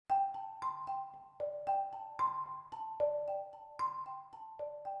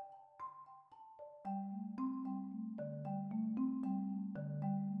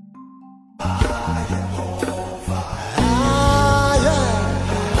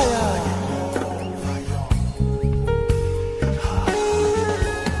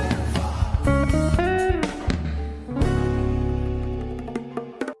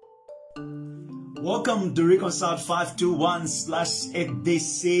welcome to Reconciled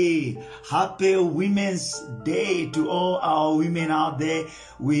 521/FDC. Happy Women's Day to all our women out there.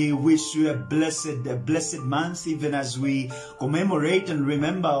 We wish you a blessed month, even as we commemorate and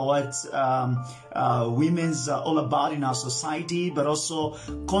remember what women's are all about in our society. But also,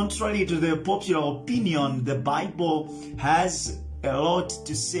 contrary to the popular opinion, the Bible has a lot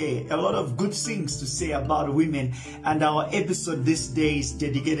to say, a lot of good things to say about women, and our episode this day is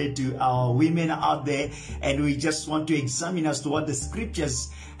dedicated to our women out there, and we just want to examine as to what the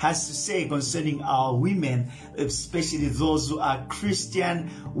scriptures has to say concerning our women, especially those who are Christian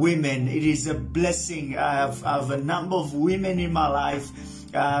women. It is a blessing. I have a number of women in my life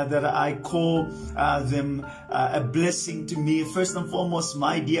that I call them a blessing to me. First and foremost,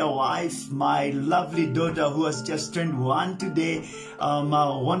 my dear wife, my lovely daughter who has just turned 1 today,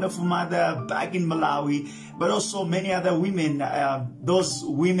 my wonderful mother back in Malawi, but also many other women, those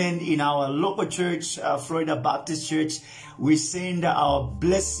women in our local church, Florida Baptist Church. We send our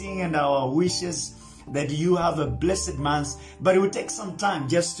blessing and our wishes that you have a blessed month, but it will take some time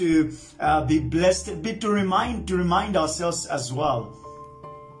just to be blessed, a bit to remind ourselves as well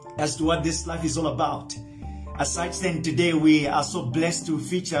as to what this life is all about. Aside then, today we are so blessed to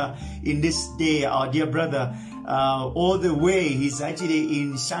feature in this day our dear brother, all the way. He's actually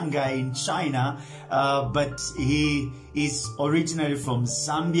in Shanghai in China, but he is originally from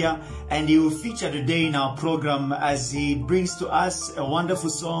Zambia, and he will feature today in our program as he brings to us a wonderful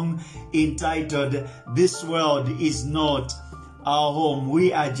song entitled "This World Is Not Our Home,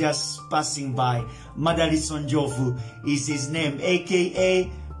 We Are Just Passing By." Madaliso Njovu is his name, aka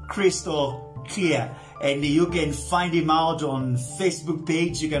Crystal Clear, and you can find him out on Facebook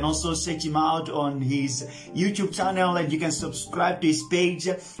page. You can also search him out on his YouTube channel, and you can subscribe to his page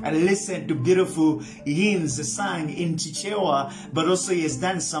and listen to beautiful hymns sung in Chichewa, but also he has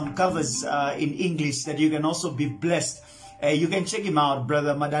done some covers in English that you can also be blessed. You can check him out,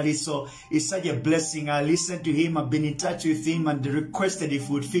 Brother Madaliso. It's such a blessing. I listened to him. I've been in touch with him and requested if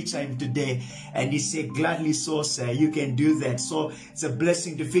we would feature him today. And he said, gladly so, sir. You can do that. So it's a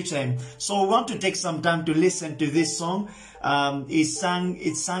blessing to feature him. So we want to take some time to listen to this song. It's sung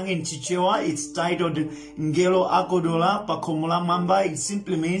in Chichewa. It's titled Ngelo Akodola Pakomula Mamba. It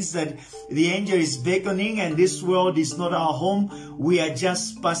simply means that the angel is beckoning and this world is not our home. We are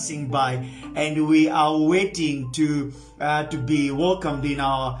just passing by, and we are waiting to be welcomed in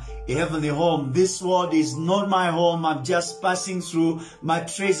our heavenly home. This world is not my home. I'm just passing through. My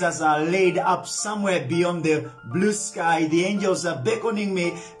treasures are laid up somewhere beyond the blue sky. The angels are beckoning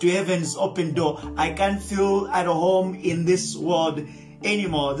me to heaven's open door. I can't feel at home in this world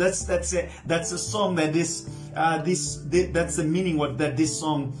anymore. That's a song that that's the meaning what that this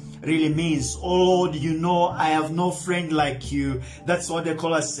song really means. Oh Lord, you know I have no friend like you. That's what the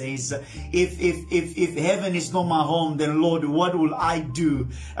chorus says. If heaven is not my home, then Lord, what will I do?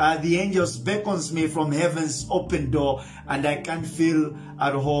 The angels beckons me from heaven's open door, and I can't feel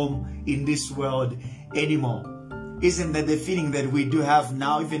at home in this world anymore. Isn't that the feeling that we do have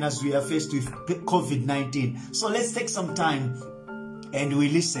now, even as we are faced with COVID-19? So let's take some time and we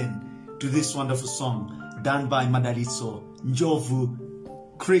listen to this wonderful song done by Madaliso Njovu,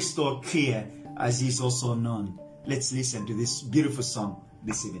 Crystal Clear, as he's also known. Let's listen to this beautiful song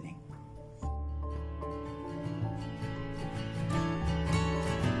this evening.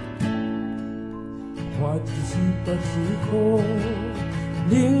 Watisipatiko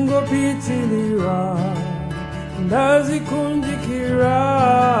lingo pitilira ndazi kunjikira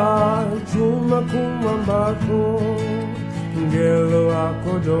chuma kumambako ngelo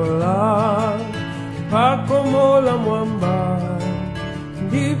akodola pakomola mwamba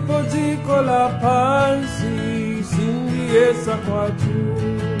ndipo ziko la pansi sindiesa kwatu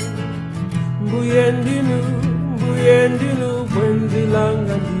mbuyendinu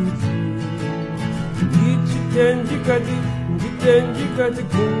bwenzilanga Njitenjikati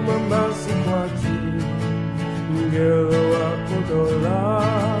kumambasi kwatu ngelo wakodola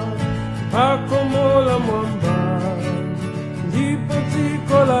pakomola mwamba ndipo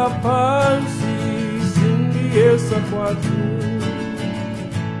ziko la pansi sindiesa kwatu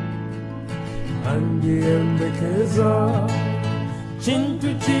andiembekeza chintu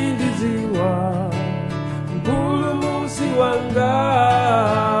chiliziwa mpulumusi wanga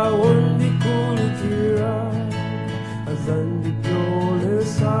wondikulukira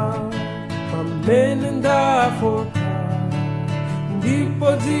azandibyolesa pamene ndafoka ndipo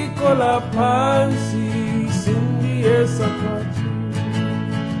dziko la pansi sindiesa kwatu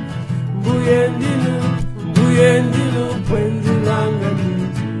mbuyendinu bwenzi langa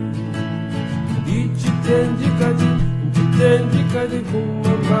Chitenjikati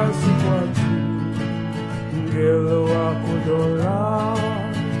kumambasi kwatu ngelo wako dola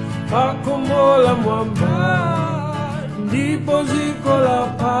pakomola mwamba ndipo ziko la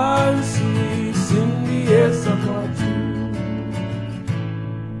pansi sindiesa kwatu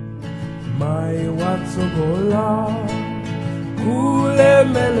mai watsogola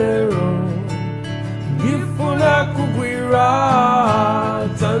kulemelero ngifuna kugwira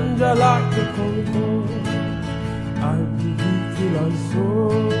tanja lake konko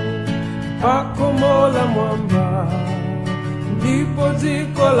albidikilanso pakomola mwamba ndipo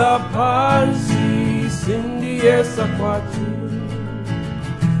ziko la pansi sindiesa kwatu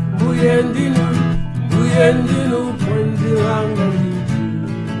mbuyendinu pwenzi langa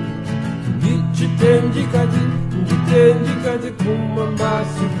Njitenjikati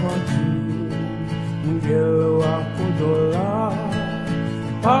kumambasi kwatu ngelo wako dola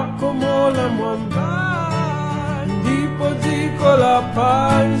pakomola mwamba ndipo ziko la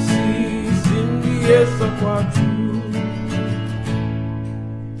pansi sindiesa kwatu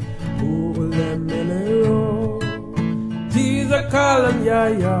ulemelero tiza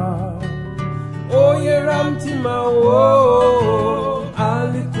kalamyaya oyera mtima wo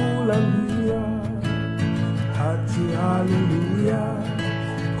alikulandia hati haleluya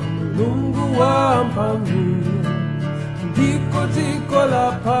kwa Mulungu wa mpambi ndiko ziko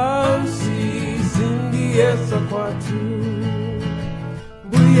la pansi sindiesa kwatu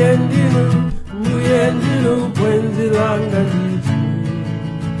mbuyendinu pwenzi langa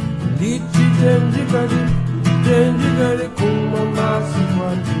ndichitenjikati kumambasi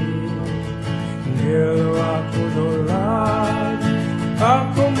kwatu ngelo wako dola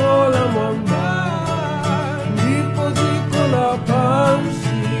pakomola mwamba ndipo ziko la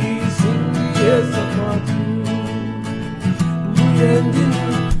pansi sindiesa kwatu mbuyendinu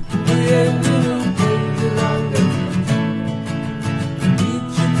pwenzi langa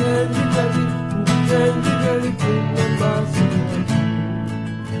ndichitenjikati kumambasi kwatu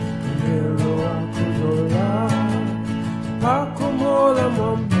ngelo wako dola pakomola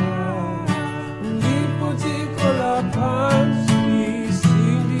mwamba ndipo ziko la pansi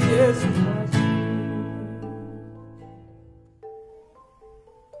sindiesa kwatu.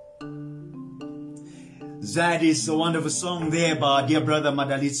 That is a wonderful song there by our dear brother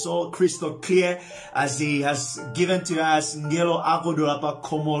Madalitso, crystal clear as he has given to us Ngelo Akodolapa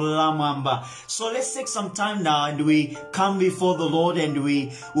Komolamamba. So let's take some time now and we come before the Lord and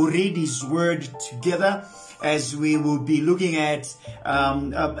we will read His word together as we will be looking at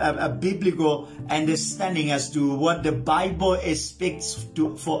a biblical understanding as to what the Bible expects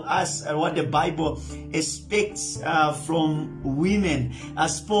for us and what the Bible expects from women.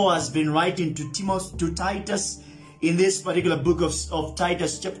 As Paul has been writing to Titus in this particular book of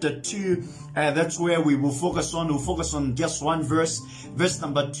Titus chapter 2, that's where we will focus on. We'll focus on just one verse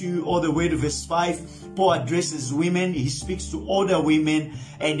number 2 all the way to verse 5. Paul addresses women, he speaks to older women,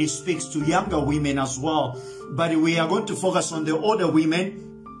 and he speaks to younger women as well. But we are going to focus on the older women.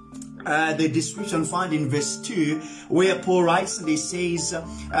 The description found in verse 2, where Paul writes and he says,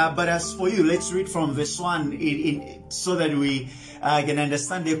 but as for you, let's read from verse 1 so that we can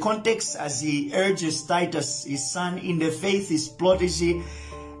understand the context as he urges Titus, his son in the faith, his protege,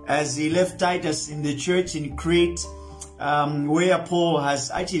 as he left Titus in the church in Crete, where Paul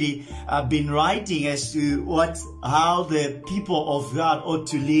has actually been writing as to how the people of God ought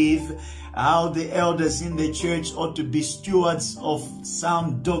to live, how the elders in the church ought to be stewards of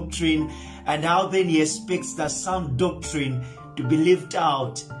sound doctrine, and how then he expects that sound doctrine to be lived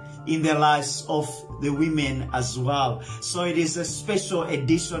out in the lives of the women as well. So it is a special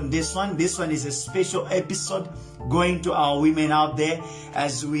edition. This one is a special episode going to our women out there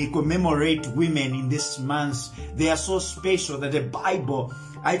as we commemorate women in this month. They are so special that the Bible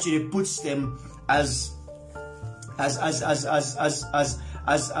actually puts them as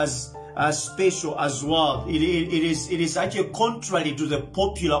special as well. It is actually contrary to the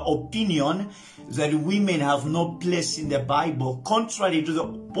popular opinion that women have no place in the Bible. Contrary to the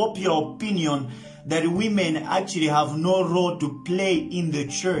popular opinion that women actually have no role to play in the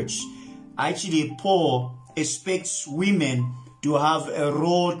church. Actually, Paul expects women to have a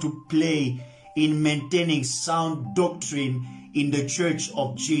role to play in maintaining sound doctrine in the church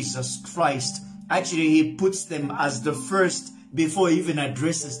of Jesus Christ. Actually, he puts them as the first before he even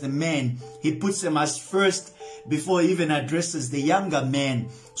addresses the men. He puts them as first before he even addresses the younger men.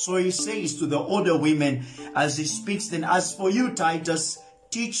 So he says to the older women as he speaks, then as for you, Titus,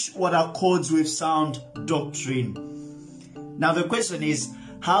 teach what accords with sound doctrine. Now the question is,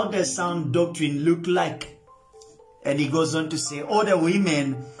 how does sound doctrine look like? And he goes on to say, older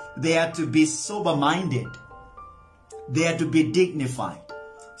women, they are to be sober-minded. They are to be dignified,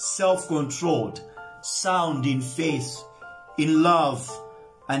 self-controlled, sound in faith, in love,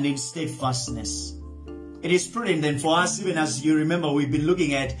 and in steadfastness. It is prudent then for us, even as you remember, we've been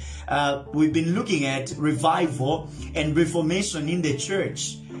looking at revival and reformation in the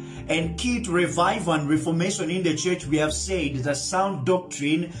church. And key to revival and reformation in the church, we have said that sound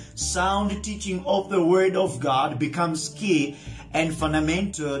doctrine, sound teaching of the Word of God becomes key and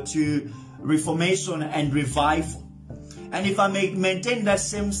fundamental to reformation and revival. And if I may maintain that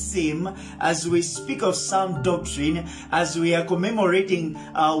same theme as we speak of sound doctrine, as we are commemorating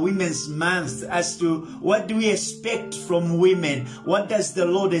Women's Month, as to what do we expect from women? What does the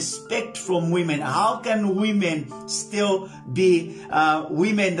Lord expect from women? How can women still be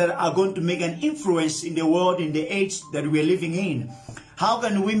women that are going to make an influence in the world in the age that we're living in? How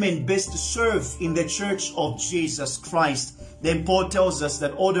can women best serve in the church of Jesus Christ? Then Paul tells us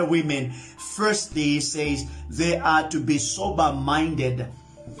that older women, firstly, he says, they are to be sober-minded.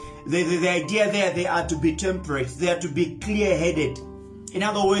 The idea there, they are to be temperate. They are to be clear-headed. In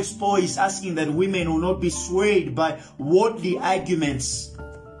other words, Paul is asking that women will not be swayed by worldly arguments.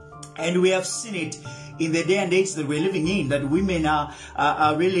 And we have seen it in the day and age that we're living in, that women are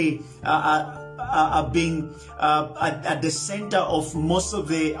really being at the center of most of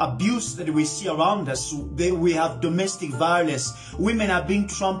the abuse that we see around us. We have domestic violence. Women are being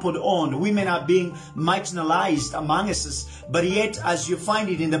trampled on. Women are being marginalized among us. But yet, as you find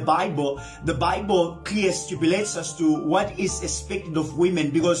it in the Bible clearly stipulates us to what is expected of women,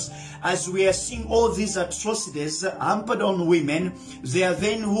 because as we are seeing all these atrocities hampered on women, there are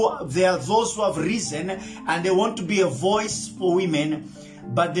those who have risen and they want to be a voice for women.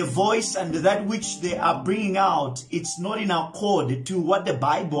 But the voice and that which they are bringing out, it's not in accord to what the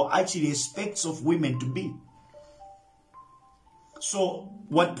Bible actually expects of women to be. So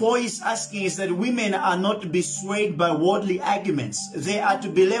what Paul is asking is that women are not to be swayed by worldly arguments. They are to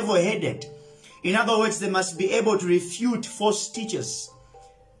be level-headed. In other words, they must be able to refute false teachers.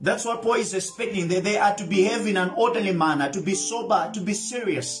 That's what Paul is expecting. That they are to behave in an orderly manner, to be sober, to be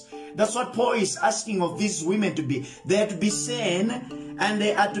serious. That's what Paul is asking of these women to be. They are to be sane, and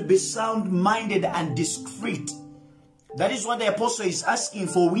they are to be sound-minded and discreet. That is what the apostle is asking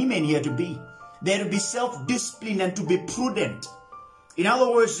for women here to be. They are to be self-disciplined and to be prudent. In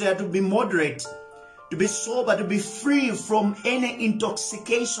other words, they are to be moderate, to be sober, to be free from any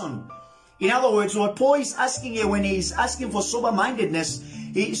intoxication. In other words, what Paul is asking here when he is asking for sober-mindedness,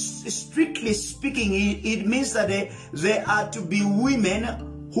 strictly speaking, it means that they are to be women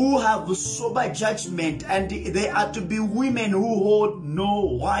who have sober judgment, and they are to be women who hold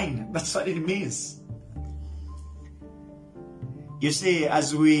no wine. That's what it means. You see,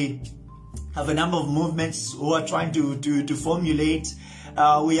 as we have a number of movements who are trying to formulate,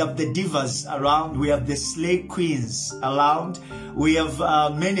 we have the divas around, we have the slave queens around, we have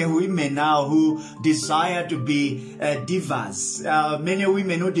many women now who desire to be divas, many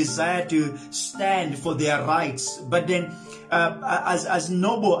women who desire to stand for their rights. But then as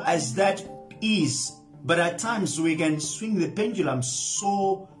noble as that is, but at times we can swing the pendulum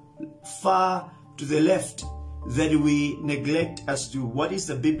so far to the left that we neglect as to what is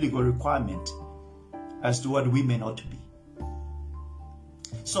the biblical requirement as to what women ought to be.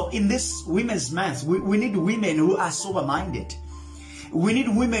 So in this Women's Month, we need women who are sober-minded. We need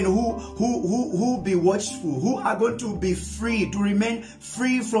women who be watchful, who are going to be free, to remain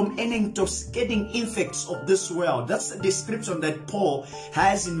free from any intoxicating effects of this world. That's the description that Paul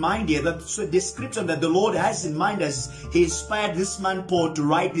has in mind here. That's the description that the Lord has in mind as he inspired this man Paul to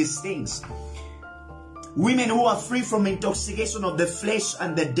write these things. Women who are free from intoxication of the flesh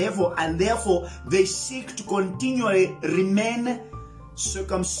and the devil, and therefore they seek to continually remain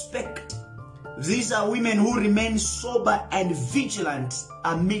circumspect. These are women who remain sober and vigilant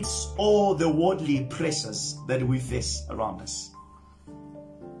amidst all the worldly pressures that we face around us.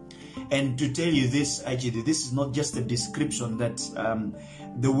 And to tell you this, actually, this is not just a description that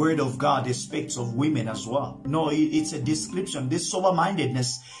the Word of God expects of women as well. No, it's a description. This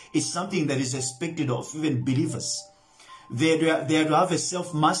sober-mindedness is something that is expected of even believers. They are to have a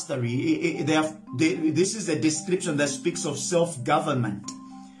self-mastery. This is a description that speaks of self-government.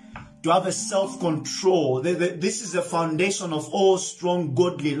 To have a self-control. This is the foundation of all strong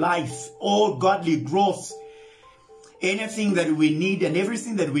godly life, all godly growth. Anything that we need and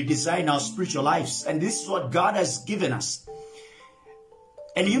everything that we desire in our spiritual lives. And this is what God has given us.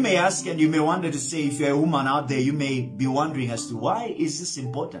 And you may ask and you may wonder to say, if you're a woman out there, you may be wondering as to why is this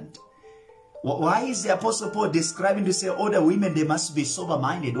important? Why is the Apostle Paul describing to say older women, they must be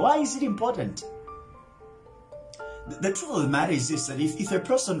sober-minded? Why is it important? The truth of the matter is this, that if a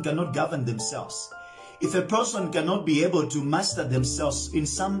person cannot govern themselves, if a person cannot be able to master themselves in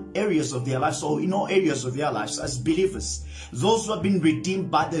some areas of their lives or in all areas of their lives as believers, those who have been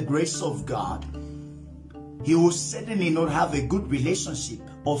redeemed by the grace of God, he will certainly not have a good relationship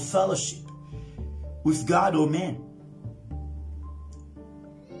or fellowship with God or man.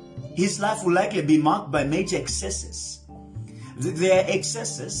 His life will likely be marked by major excesses. There are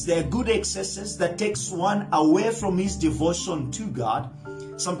excesses, there are good excesses that takes one away from his devotion to God.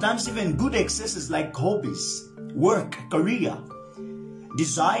 Sometimes even good excesses like hobbies, work, career,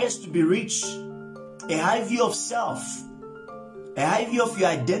 desires to be rich, a high view of self, a high view of your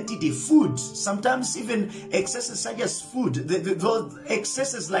identity, food, sometimes even excesses such as food, those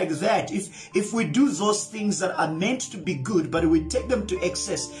excesses like that. If we do those things that are meant to be good, but we take them to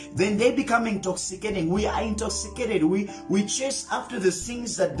excess, then they become intoxicating. We are intoxicated. We chase after the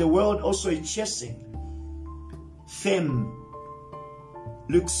things that the world also is chasing. Fame,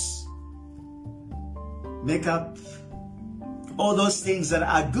 looks, makeup, all those things that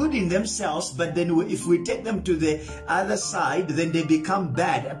are good in themselves, but then if we take them to the other side, then they become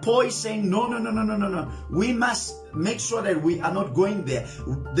bad. Paul is saying, no. We must make sure that we are not going there.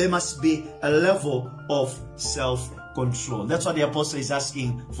 There must be a level of self-control. That's what the apostle is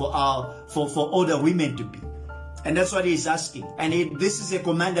asking for older women to be. And that's what he is asking. And this is a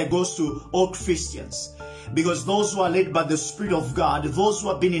command that goes to all Christians. Because those who are led by the Spirit of God, those who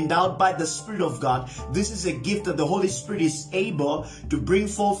have been endowed by the Spirit of God, this is a gift that the Holy Spirit is able to bring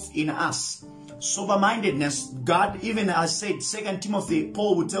forth in us. Sober-mindedness, God, even as said, 2 Timothy,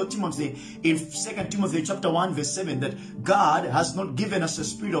 Paul would tell Timothy in 2 Timothy chapter 1 verse 7 that God has not given us a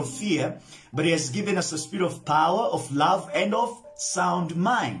spirit of fear, but he has given us a spirit of power, of love, and of sound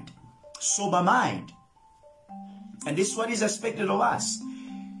mind. Sober mind. And this is what is expected of us.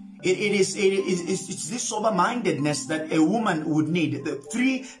 It's this sober-mindedness that a woman would need. The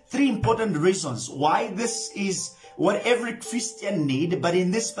three important reasons why this is what every Christian need, but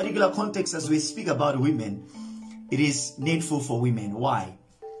in this particular context as we speak about women, it is needful for women. Why?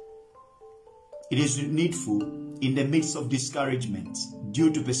 It is needful in the midst of discouragement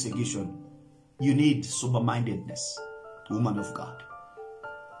due to persecution. You need sober-mindedness, woman of God.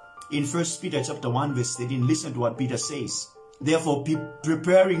 In 1 Peter chapter 1 verse 13, listen to what Peter says. Therefore,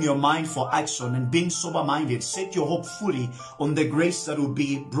 preparing your mind for action and being sober-minded, set your hope fully on the grace that will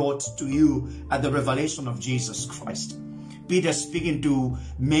be brought to you at the revelation of Jesus Christ. Peter, speaking to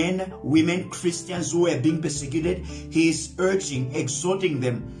men, women, Christians who are being persecuted, he is urging, exhorting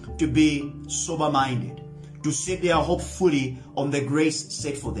them to be sober-minded, to set their hope fully on the grace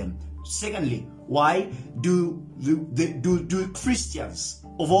set for them. Secondly, why do Christians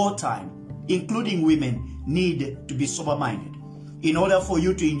of all time, including women, need to be sober-minded in order for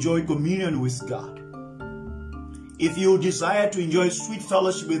you to enjoy communion with God? If you desire to enjoy sweet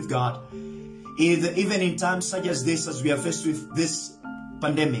fellowship with God, even in times such as this, as we are faced with this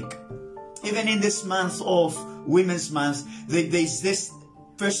pandemic, even in this month of Women's Month, there's this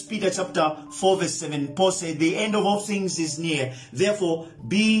 1 Peter chapter 4 verse 7, Paul said, the end of all things is near. Therefore,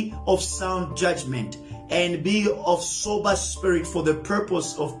 be of sound judgment and be of sober spirit for the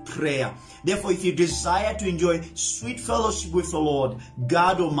purpose of prayer. Therefore, if you desire to enjoy sweet fellowship with the Lord,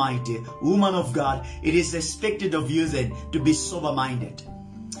 God Almighty, woman of God, it is expected of you then to be sober-minded.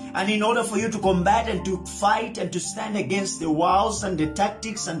 And in order for you to combat and to fight and to stand against the wiles and the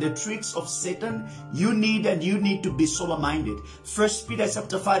tactics and the tricks of Satan, you need to be sober-minded. 1 Peter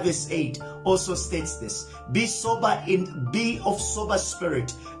chapter 5 verse 8 also states this. Be of sober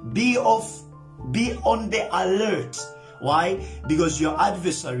spirit. Be on the alert. Why? Because your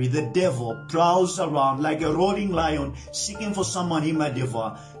adversary, the devil, prowls around like a roaring lion, seeking for someone he might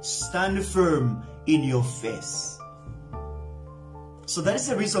devour. Stand firm in your faith. So that is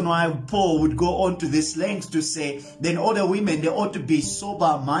the reason why Paul would go on to this length to say, then older women, they ought to be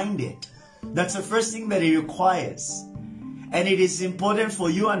sober-minded. That's the first thing that he requires. And it is important for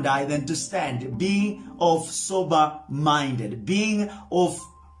you and I then to stand, being of sober-minded, being of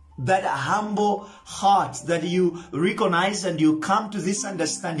that humble heart that you recognize and you come to this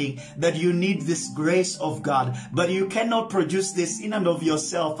understanding that you need this grace of God. But you cannot produce this in and of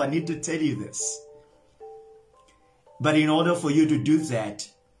yourself. I need to tell you this. But in order for you to do that,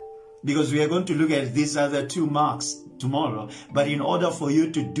 because we are going to look at these other two marks tomorrow, but in order for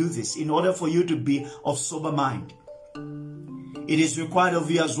you to do this, in order for you to be of sober mind, it is required of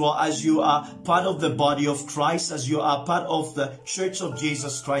you as well, as you are part of the body of Christ, as you are part of the Church of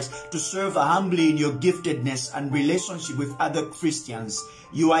Jesus Christ, to serve humbly in your giftedness and relationship with other Christians.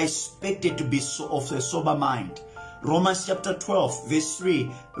 You are expected to be of a sober mind, Romans chapter 12, verse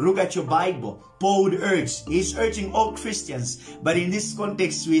 3. Look at your Bible. Paul would urge, he's urging all Christians, but in this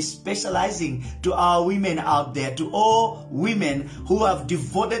context, we're specializing to our women out there, to all women who have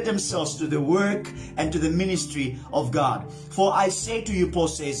devoted themselves to the work and to the ministry of God. For I say to you, Paul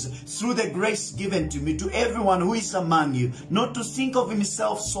says, through the grace given to me, to everyone who is among you, not to think of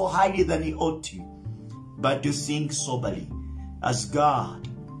himself so highly than he ought to, but to think soberly, as God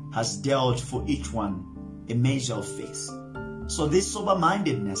has dealt for each one a measure of faith. So this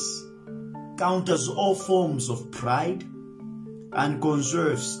sober-mindedness counters all forms of pride and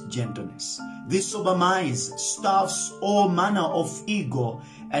conserves gentleness. This sober mind starves all manner of ego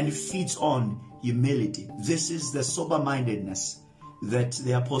and feeds on humility. This is the sober-mindedness that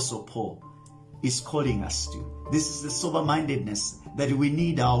the Apostle Paul is calling us to. This is the sober-mindedness that we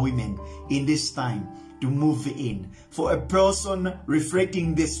need our women in this time to move in. For a person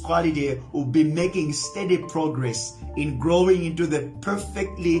reflecting this quality will be making steady progress in growing into the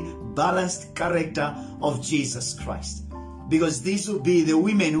perfectly balanced character of Jesus Christ. Because these will be the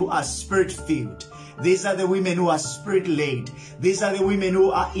women who are spirit-filled. These are the women who are spirit-led. These are the women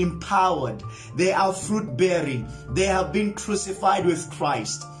who are empowered. They are fruit-bearing. They have been crucified with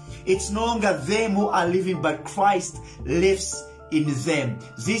Christ. It's no longer them who are living, but Christ lives in them.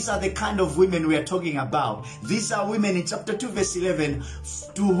 These are the kind of women we are talking about. These are women in chapter 2 verse 11,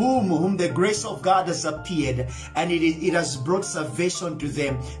 to whom the grace of God has appeared, and it has brought salvation to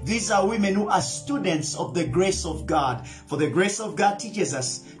them. These are women who are students of the grace of God. For the grace of God teaches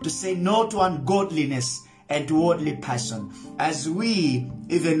us to say no to ungodliness and to worldly passion, as we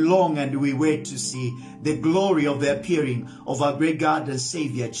even long and we wait to see the glory of the appearing of our great God and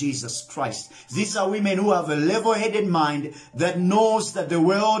Savior, Jesus Christ. These are women who have a level-headed mind that knows that the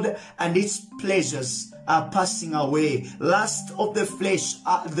world and its pleasures are passing away. Lust of the flesh,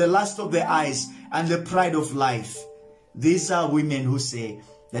 the lust of the eyes, and the pride of life. These are women who say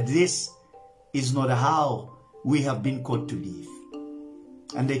that this is not how we have been called to live.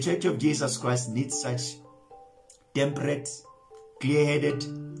 And the Church of Jesus Christ needs such temperate, clear-headed,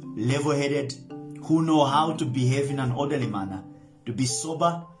 level-headed, who know how to behave in an orderly manner, to be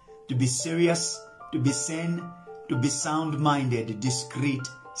sober, to be serious, to be sane, to be sound-minded, discreet,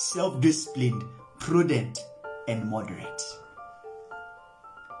 self-disciplined, prudent, and moderate.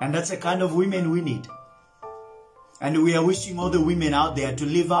 And that's the kind of women we need. And we are wishing all the women out there to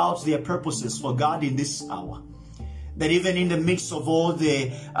live out their purposes for God in this hour. That even in the midst of all the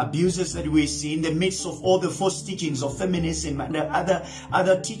abuses that we see, in the midst of all the false teachings of feminism and the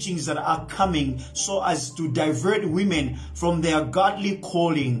other teachings that are coming so as to divert women from their godly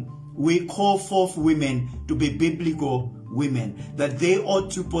calling, we call forth women to be biblical women, that they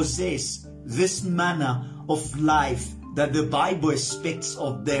ought to possess this manner of life that the Bible expects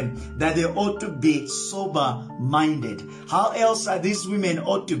of them, that they ought to be sober-minded. How else are these women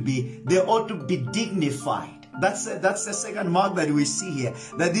ought to be? They ought to be dignified. That's the second mark that we see here,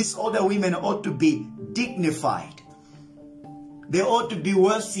 that these older women ought to be dignified. They ought to be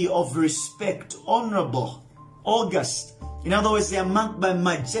worthy of respect, honorable, august. In other words, they are marked by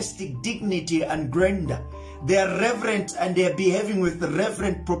majestic dignity and grandeur. They are reverent and they are behaving with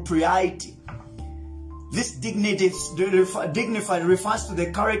reverent propriety. This dignity, dignified, refers to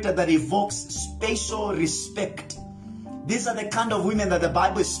the character that evokes spatial respect. These are the kind of women that the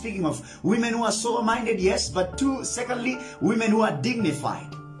Bible is speaking of. Women who are sober-minded, yes, but secondly, women who are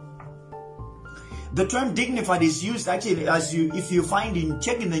dignified. The term dignified is used actually, if you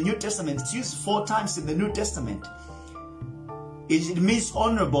check in the New Testament, it's used 4 times in the New Testament. It means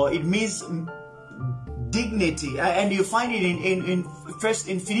honorable, it means dignity, and you find it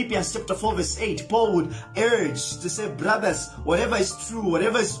in Philippians chapter 4 verse 8. Paul would urge to say, brothers, whatever is true,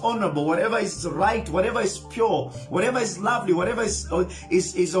 whatever is honorable, whatever is right, whatever is pure, whatever is lovely, whatever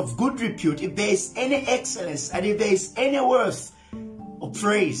is of good repute, if there is any excellence and if there is any worth of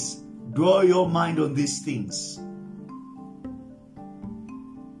praise, dwell your mind on these things.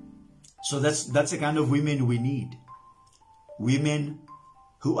 So that's the kind of women we need. Women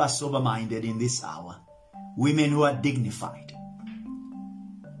who are sober-minded in this hour. Women who are dignified.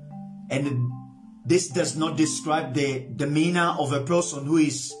 And this does not describe the demeanor of a person who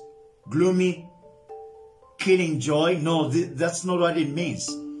is gloomy, killing joy. No, that's not what it means.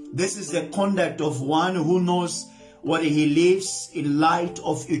 This is the conduct of one who knows what he lives in light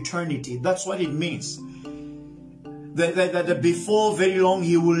of eternity. That's what it means. That before very long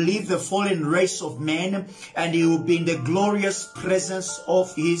he will leave the fallen race of men and he will be in the glorious presence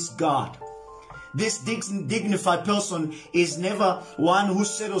of his God. This dignified person is never one who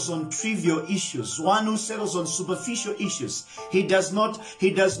settles on trivial issues, one who settles on superficial issues. He does not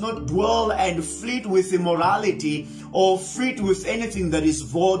dwell and fleet with immorality or fleet with anything that is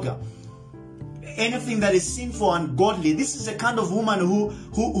vulgar, anything that is sinful and ungodly. This is a kind of woman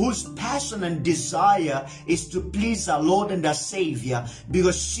whose passion and desire is to please our Lord and our Savior,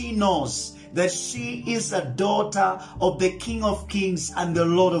 because she knows that she is a daughter of the King of Kings and the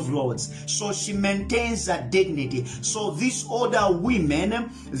Lord of Lords. So she maintains that dignity. So these older women,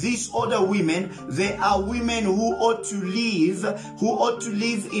 they are women who ought to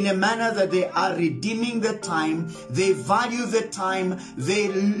live in a manner that they are redeeming the time. They value the time. They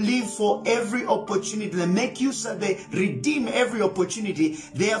live for every opportunity. They make use of, they redeem every opportunity.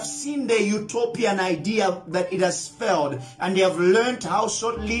 They have seen the utopian idea that it has failed, and they have learned how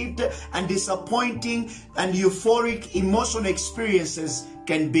short-lived and disappointing and euphoric emotional experiences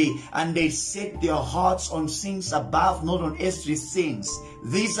can be, and they set their hearts on things above, not on earthly things.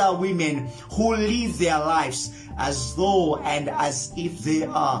 These are women who live their lives as though and as if they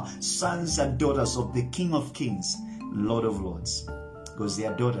are sons and daughters of the King of Kings, Lord of Lords, because they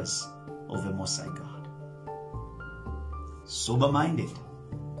are daughters of the Most High God. Sober-minded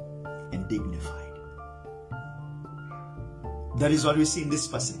and dignified. That is what we see in this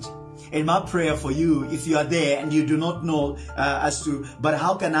passage. And my prayer for you, if you are there and you do not know but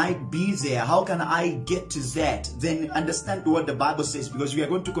how can I be there? How can I get to that? Then understand what the Bible says, because we are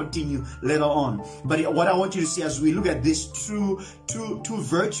going to continue later on. But what I want you to see as we look at these two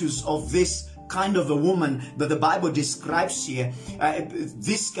virtues of this kind of a woman that the Bible describes here,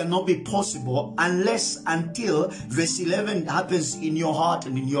 this cannot be possible until verse 11 happens in your heart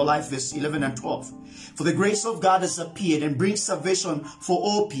and in your life, verse 11 and 12. For the grace of God has appeared and brings salvation for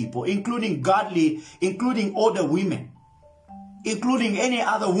all people, including older women, including any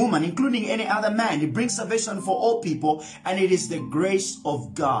other woman, including any other man. It brings salvation for all people, and it is the grace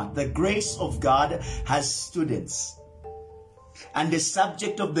of God. The grace of God has students. And the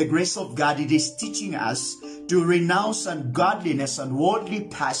subject of the grace of God, it is teaching us to renounce ungodliness and worldly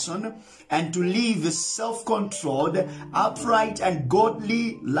passion and to live self-controlled, upright and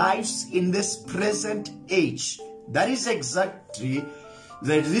godly lives in this present age. That is exactly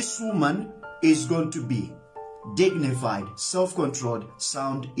that this woman is going to be. Dignified, self-controlled,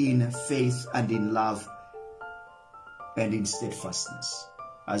 sound in faith and in love and in steadfastness,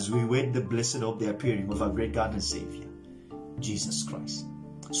 as we wait the blessed of the appearing of our great God and Savior, Jesus Christ.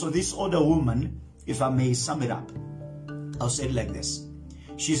 So this older woman, if I may sum it up, I'll say it like this.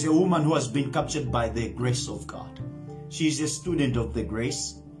 She's a woman who has been captured by the grace of God. She's a student of the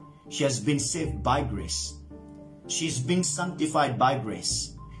grace. She has been saved by grace. She's been sanctified by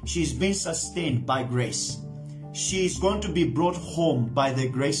grace. She's been sustained by grace. She is going to be brought home by the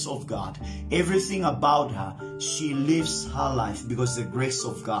grace of God. Everything about her, she lives her life because the grace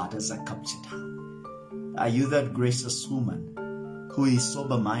of God has captured her. Are you that gracious woman who is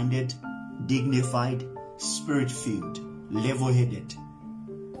sober-minded, dignified, spirit-filled, level-headed?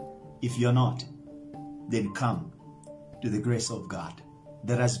 If you're not, then come to the grace of God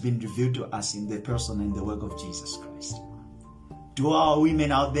that has been revealed to us in the person and the work of Jesus Christ. To our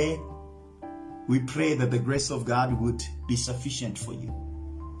women out there, we pray that the grace of God would be sufficient for you,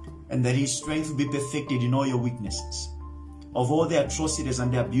 and that His strength will be perfected in all your weaknesses, of all the atrocities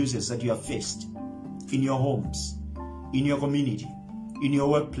and the abuses that you have faced in your homes, in your community, in your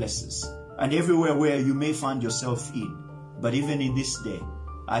workplaces, and everywhere where you may find yourself in. But even in this day,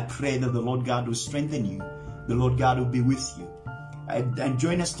 I pray that the Lord God will strengthen you, the Lord God will be with you. And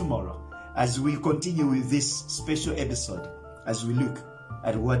join us tomorrow as we continue with this special episode, as we look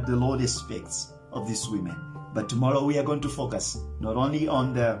at what the Lord expects of these women. But tomorrow we are going to focus not only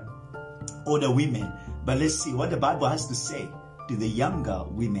on the older women, but let's see what the Bible has to say to the younger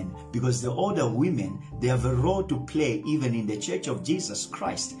women, because the older women, they have a role to play even in the Church of Jesus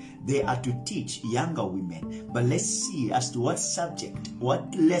Christ. They are to teach younger women. But let's see as to what subject,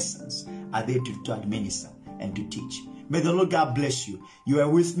 what lessons are they to administer and to teach. May the Lord God bless you. You are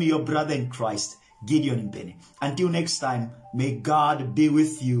with me, your brother in Christ, Gideon Mpene. Until next time, may God be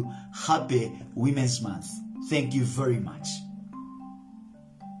with you. Happy Women's Month. Thank you very much.